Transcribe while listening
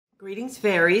Greetings,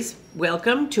 fairies.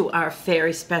 Welcome to our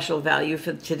fairy special value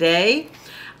for today.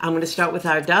 I'm going to start with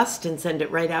our dust and send it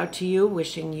right out to you,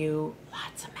 wishing you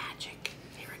lots of magic.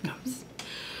 Here it comes.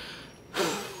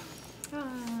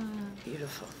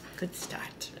 Beautiful. Good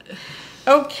start.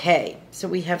 Okay, so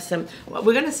we have some, well,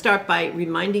 we're going to start by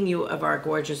reminding you of our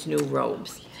gorgeous new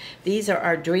robes. These are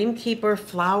our Dreamkeeper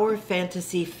Flower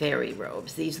Fantasy Fairy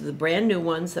robes. These are the brand new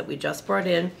ones that we just brought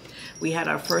in. We had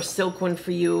our first silk one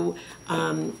for you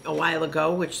a while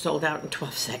ago, which sold out in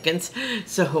 12 seconds.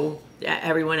 So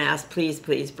everyone asked, please,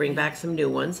 please bring back some new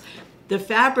ones. The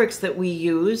fabrics that we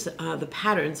use, the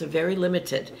patterns are very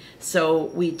limited. So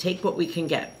we take what we can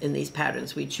get in these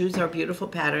patterns. We choose our beautiful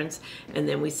patterns, and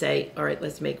then we say, all right,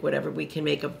 let's make whatever we can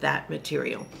make of that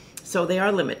material. So they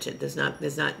are limited.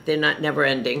 They're not never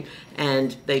ending,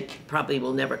 and they probably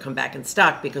will never come back in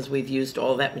stock because we've used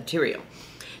all that material.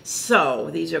 So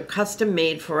these are custom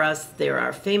made for us. They're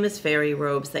our famous fairy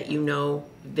robes that you know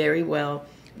very well.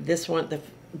 This one,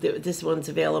 this one's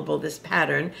available. This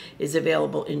pattern is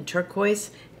available in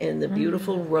turquoise and the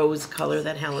beautiful rose color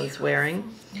that Helen's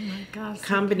wearing. Oh my gosh!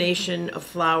 Combination of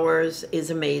flowers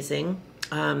is amazing.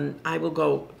 I will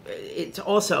go. It's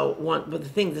also one of the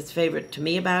things that's favorite to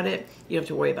me about it. You don't have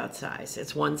to worry about size.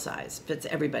 It's one size, fits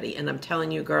everybody. And I'm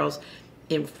telling you, girls,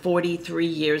 in 43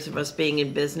 years of us being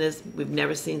in business, we've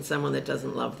never seen someone that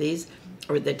doesn't love these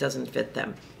or that doesn't fit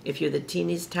them. If you're the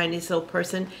teeniest, tiny silk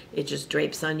person, it just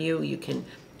drapes on you. You can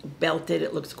belt it.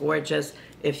 It looks gorgeous.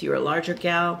 If you're a larger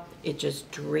gal, it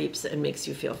just drapes and makes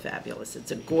you feel fabulous.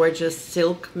 It's a gorgeous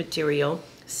silk material,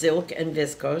 silk and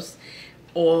viscose,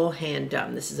 all hand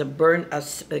done. This is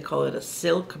they call it a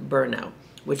silk burnout,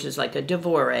 which is like a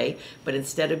devore, but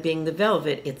instead of being the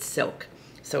velvet, it's silk.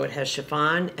 So it has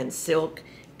chiffon and silk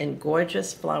and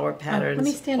gorgeous flower patterns let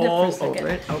me stand all up for a second. over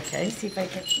it. Okay. Let's see if I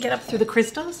can get up through the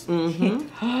crystals. Look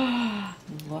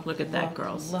at that,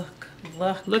 girls. Look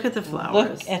at the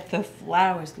flowers. Look at the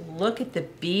flowers. Look at the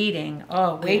beading.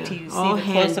 Oh, wait till you see all the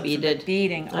hand close-ups of the beaded.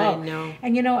 beading. Oh, I know.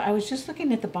 And you know, I was just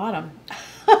looking at the bottom.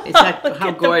 Is that Look how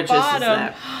at the gorgeous is bottom.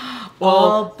 that?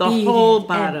 All the beaded whole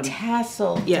bottom. and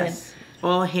tasseled. Yes.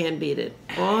 All hand beaded.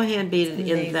 All hand beaded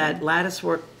in that lattice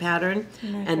work pattern.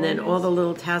 And then all the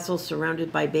little tassels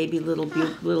surrounded by baby little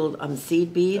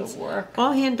seed beads. The work.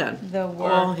 All hand done. The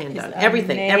work all hand is done.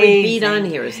 Everything. Every bead on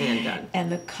amazing. here is hand done.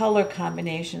 And the color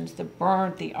combinations, the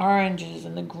burnt, the oranges,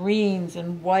 and the greens,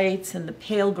 and whites, and the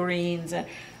pale greens. And,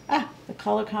 the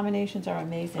color combinations are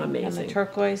amazing. Amazing. And the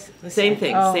turquoise. The Same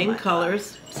thing. Oh same my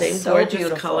colors. God. Same So gorgeous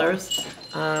beautiful. colors.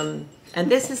 And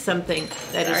this is something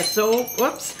that is so,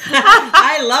 whoops.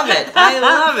 I love it. I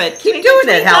love it. Keep Twinkle,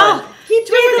 doing it, twinkle. Helen. Keep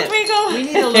doing it. Twinkle. We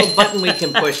need a little button we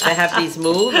can push to have these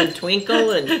move and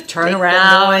twinkle and Turn make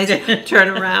around. that noise. Turn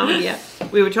around, yeah.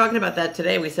 We were talking about that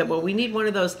today. We said, well, we need one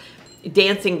of those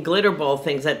dancing glitter ball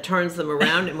things that turns them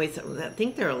around. And we said, well, I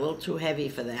think they're a little too heavy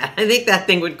for that. I think that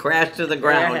thing would crash to the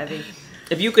ground. They're heavy.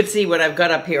 If you could see what I've got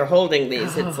up here holding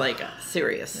these, it's like a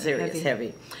serious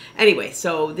heavy. Anyway,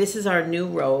 so this is our new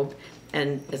robe.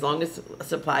 And as long as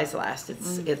supplies last,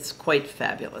 it's quite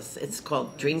fabulous. It's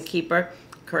called Dreamkeeper,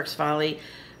 Kirks Folly,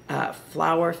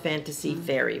 Flower Fantasy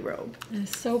Fairy Robe.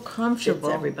 It's so comfortable.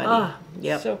 Fits everybody.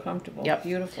 Yep. So comfortable. Yep.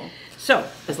 Beautiful. So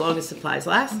as long as supplies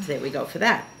last, there we go for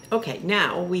that. Okay,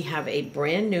 now we have a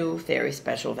brand new fairy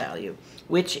special value,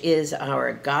 which is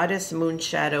our Goddess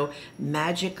Moonshadow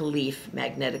Magic Leaf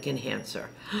Magnetic Enhancer.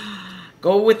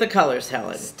 Go with the colors,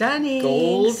 Helen. Stunning.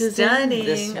 Gold is stunning. in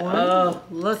this one. Oh,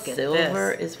 look at this.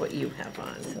 Silver is what you have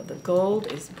on. So the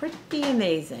gold is pretty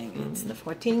amazing. It's the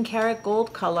 14 karat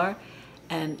gold color.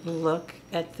 And look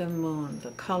at the moon.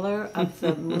 The color of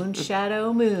the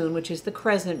moonshadow moon, which is the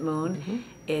crescent moon,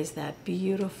 is that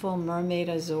beautiful mermaid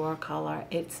azure color.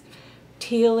 It's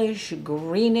tealish,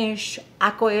 greenish,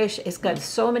 aquaish. It's got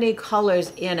so many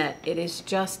colors in it. It is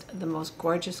just the most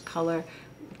gorgeous color.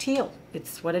 Teal.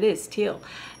 It's what it is, teal.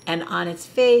 And on its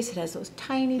face, it has those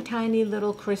tiny, tiny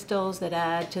little crystals that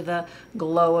add to the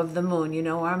glow of the moon. You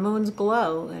know, our moons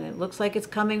glow, and it looks like it's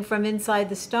coming from inside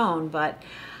the stone, but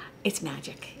it's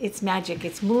magic. It's magic.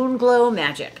 It's moon glow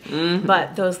magic.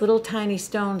 But those little tiny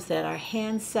stones that are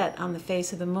hand set on the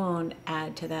face of the moon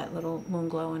add to that little moon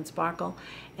glow and sparkle.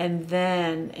 And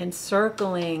then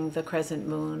encircling the crescent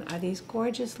moon are these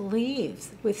gorgeous leaves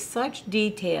with such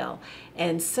detail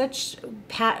and such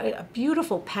a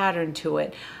beautiful pattern to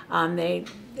it.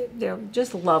 They're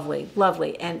just lovely,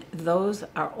 lovely. And those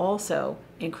are also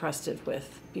encrusted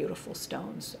with beautiful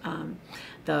stones.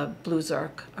 The blue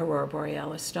zirc aurora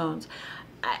borealis stones.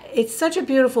 It's such a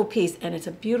beautiful piece, and it's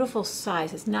a beautiful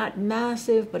size. It's not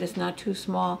massive, but it's not too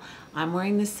small. I'm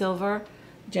wearing the silver.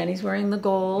 Jenny's wearing the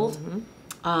gold.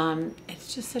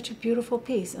 It's just such a beautiful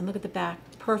piece. And look at the back,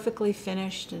 perfectly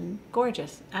finished and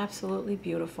gorgeous. Absolutely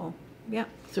beautiful. Yeah.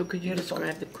 So could you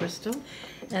describe the crystal?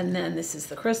 And then this is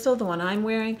the crystal, the one I'm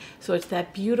wearing. So it's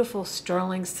that beautiful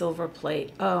sterling silver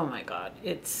plate. Oh my God.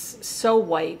 It's so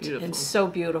white and so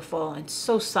beautiful and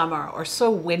so summer or so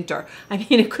winter. I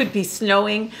mean, it could be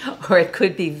snowing or it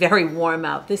could be very warm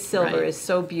out. This silver is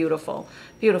so beautiful,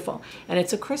 beautiful. And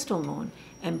it's a crystal moon.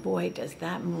 And boy, does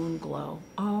that moon glow.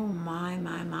 Oh my,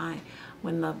 my, my.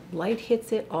 When the light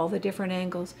hits it, all the different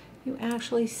angles, you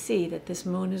actually see that this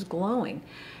moon is glowing.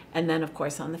 And then, of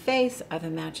course, on the face are the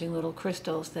matching little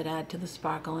crystals that add to the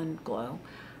sparkle and glow.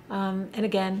 And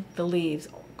again, the leaves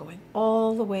going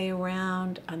all the way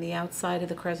around on the outside of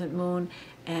the crescent moon,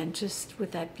 and just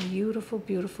with that beautiful,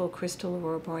 beautiful crystal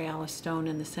aurora borealis stone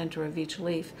in the center of each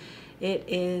leaf. It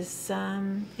is,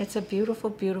 it's a beautiful,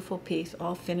 beautiful piece,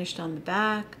 all finished on the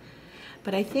back.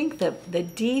 But I think the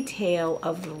detail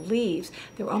of the leaves,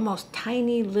 they're almost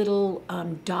tiny little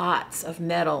dots of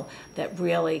metal that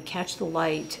really catch the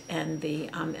light and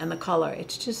the color.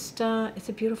 It's just, it's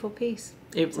a beautiful piece.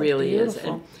 It really is.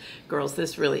 And girls,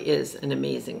 this really is an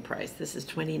amazing price. This is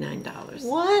 $29.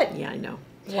 What? Yeah, I know.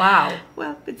 Wow.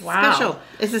 Well, it's special.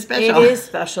 It's a special. It is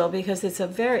special because it's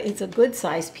a good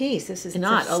sized piece. This is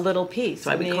not a little piece.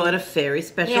 That's why we call it a very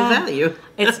special value.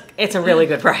 It's a really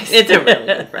good price. It's a really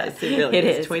good price. It really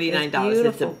is. It's $29.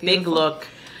 It's a big look.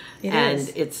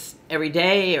 It's every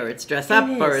day, or it's dress up,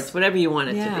 or it's whatever you want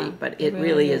it to be. But it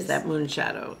really is. That moon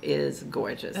shadow is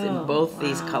gorgeous in both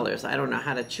these colors. I don't know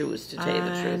how to choose, to tell you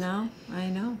the truth. I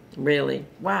know. Really.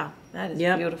 Wow, that is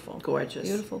beautiful. Gorgeous.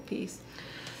 Beautiful piece.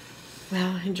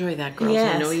 Well, enjoy that, girls.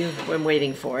 Yes. I know you've been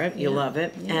waiting for it. You love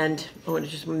it. And I want to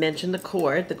just mention the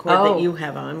cord that you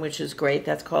have on, which is great.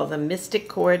 That's called the Mystic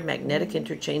Cord Magnetic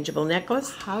Interchangeable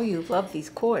Necklace. How you love these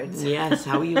cords. Yes,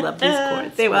 how you love these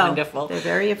cords. They're wonderful. They're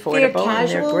very affordable. They're casual, and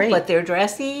they're great. but they're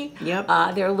dressy. Yep.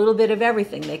 They're a little bit of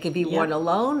everything. They can be worn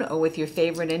alone or with your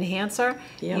favorite enhancer.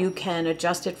 Yep. You can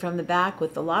adjust it from the back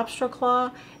with the lobster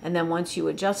claw, and then once you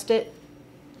adjust it,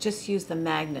 just use the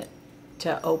magnet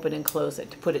to open and close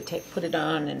it, to put it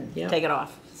on and take it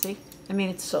off. See? I mean,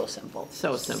 it's so simple.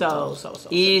 So simple. So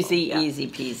easy, simple. easy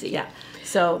peasy. Yeah.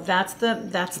 So that's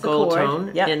the gold cord.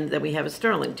 tone, and then we have a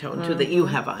sterling tone too that you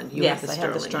have on. You Yes, have the I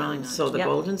sterling. have the sterling on. So the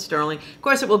gold and sterling. Of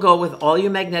course, it will go with all your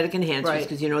magnetic enhancers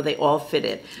because you know they all fit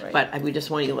it. Right. But we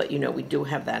just want to let you know we do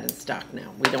have that in stock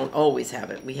now. We don't always have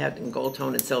it. We have it in gold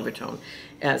tone and silver tone,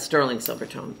 sterling silver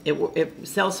tone. It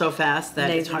sells so fast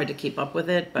that it's hard to keep up with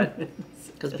it, but.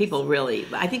 Because people really,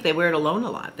 I think they wear it alone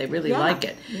a lot. They really like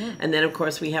it. Yeah. And then, of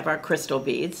course, we have our crystal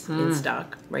beads in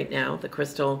stock right now. The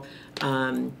crystal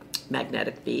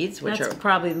magnetic beads, which are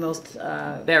probably the most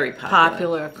very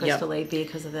popular crystal AB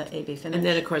because of the AB finish. And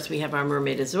then, of course, we have our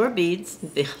mermaid azure beads.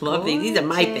 They love these. These are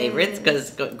my favorites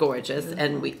because gorgeous.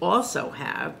 And we also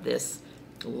have this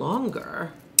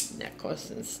longer necklace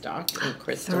in stock in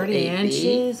crystal 30 AB.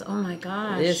 inches? Oh, my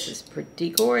gosh. This is pretty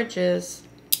gorgeous.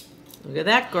 Look at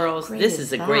that, girls. This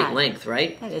is a great length,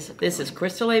 right? That is a great This is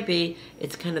crystal AB.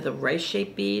 It's kind of the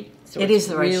rice-shaped bead. So it it's is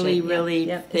the rice shape. really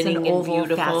thinning and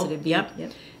beautiful. Faceted bead.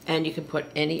 Yep. And you can put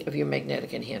any of your magnetic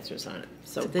enhancers on it.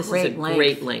 So this is a great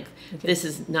great length. This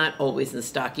is not always in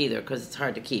stock either because it's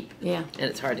hard to keep. Yeah. And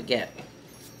it's hard to get.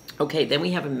 Okay, then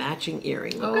we have a matching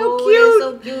earring. Look how cute. They're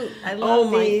so cute. I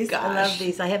love these. Gosh. I love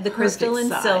these. I have the crystal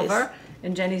in silver.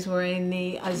 And Jenny's wearing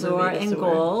the azure and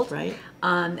gold. Right.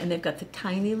 And they've got the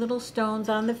tiny little stones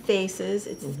on the faces.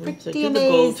 It's pretty So do amazing.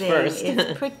 the gold first.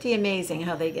 It's pretty amazing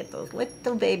how they get those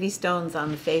little baby stones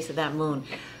on the face of that moon.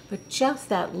 But just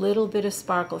that little bit of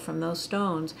sparkle from those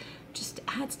stones just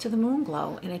adds to the moon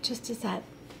glow. And it just is that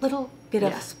little bit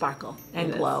of sparkle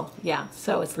and glow. Yeah.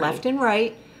 So it's left and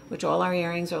right, which all our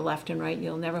earrings are left and right.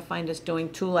 You'll never find us doing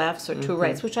two lefts or two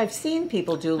rights, which I've seen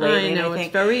people do lately. I know, and I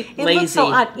it's very it lazy. looks so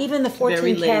odd. Even the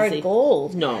 14 karat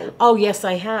gold. No. Oh, yes,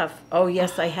 I have. Oh,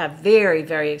 yes, I have. Very,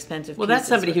 very expensive Well, that's pieces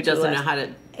somebody with who doesn't two know lefts. how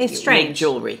to It's strange. make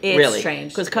jewelry. It's really.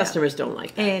 strange. Because customers don't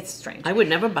like that. It's strange. I would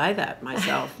never buy that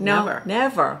myself. No,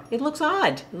 never. It looks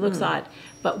odd. It looks odd.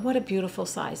 But what a beautiful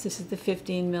size. This is the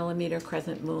 15 millimeter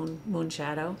crescent moon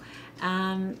shadow.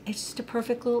 It's just a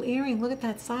perfect little earring. Look at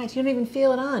that size. You don't even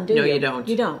feel it on, do you? No, you don't.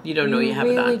 You don't. You don't know you have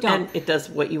it really on. Don't. And it does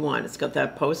what you want. It's got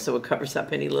that post so it covers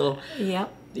up any little...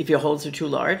 Yep. If your holes are too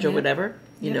large or whatever,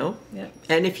 you know. Yep.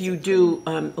 And if you do,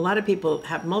 a lot of people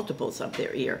have multiples up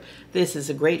their ear. This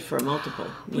is great for a multiple.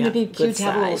 Wouldn't it be cute to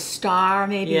have a little star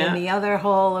maybe in the other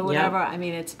hole or whatever? I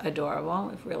mean, it's adorable.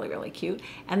 It's really, really cute.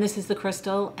 And this is the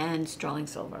crystal and sterling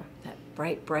silver, that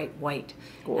bright, bright white.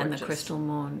 Gorgeous. And the crystal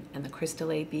moon and the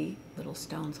crystal AB, little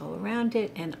stones all around it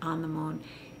and on the moon.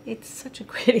 It's such a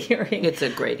great earring. It's a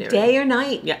great earring. Day or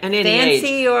night. Yeah, and any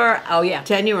fancy age. or, oh yeah.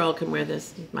 10-year-old can wear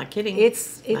this. Not kidding.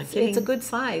 It's Not kidding. it's a good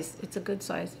size. It's a good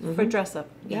size for dress up.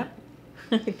 Yep.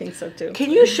 I think so too. Can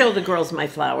you show the girls my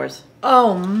flowers?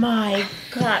 Oh my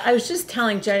God! I was just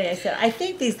telling Jenny. I said I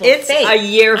think these look It's fake. a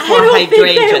year for I don't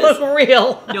hydrangeas. think they look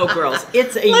real. No, girls.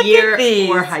 It's a Look year at these.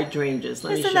 for hydrangeas.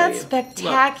 Let me show Isn't that you.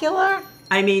 spectacular? Look.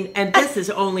 I mean, and this is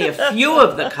only a few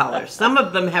of the colors. Some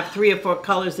of them have 3 or 4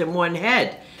 colors in one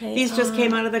head. These just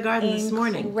came out of the garden this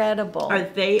morning. Incredible. Are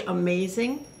they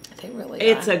amazing? They really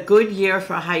It's are. a good year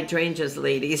for hydrangeas,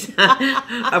 ladies.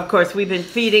 Of course, we've been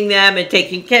feeding them and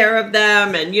taking care of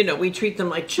them, and you know, we treat them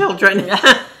like children.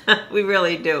 We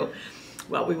really do.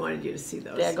 Well, we wanted you to see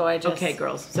those. They're gorgeous. Okay,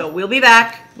 girls. So we'll be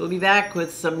back. We'll be back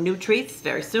with some new treats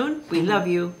very soon. We love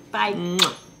you. Bye.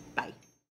 Mwah.